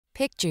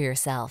Picture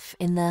yourself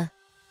in the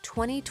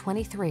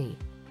 2023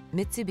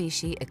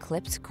 Mitsubishi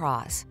Eclipse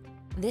Cross.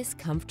 This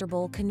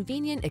comfortable,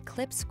 convenient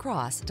Eclipse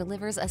Cross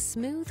delivers a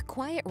smooth,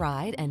 quiet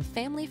ride and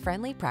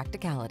family-friendly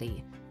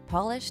practicality.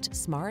 Polished,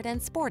 smart,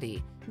 and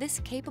sporty, this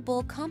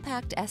capable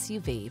compact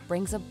SUV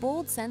brings a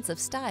bold sense of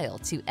style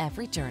to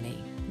every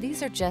journey.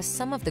 These are just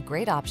some of the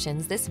great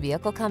options this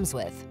vehicle comes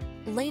with: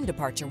 lane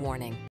departure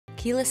warning,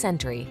 keyless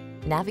entry,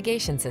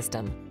 navigation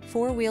system,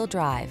 four-wheel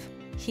drive,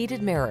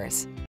 heated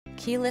mirrors,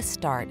 keyless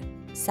start,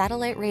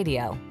 satellite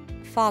radio,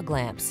 fog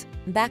lamps,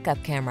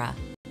 backup camera,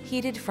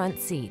 heated front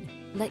seat.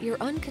 Let your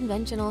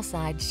unconventional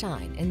side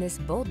shine in this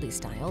boldly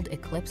styled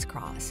Eclipse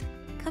Cross.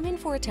 Come in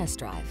for a test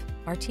drive.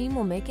 Our team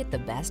will make it the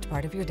best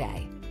part of your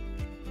day.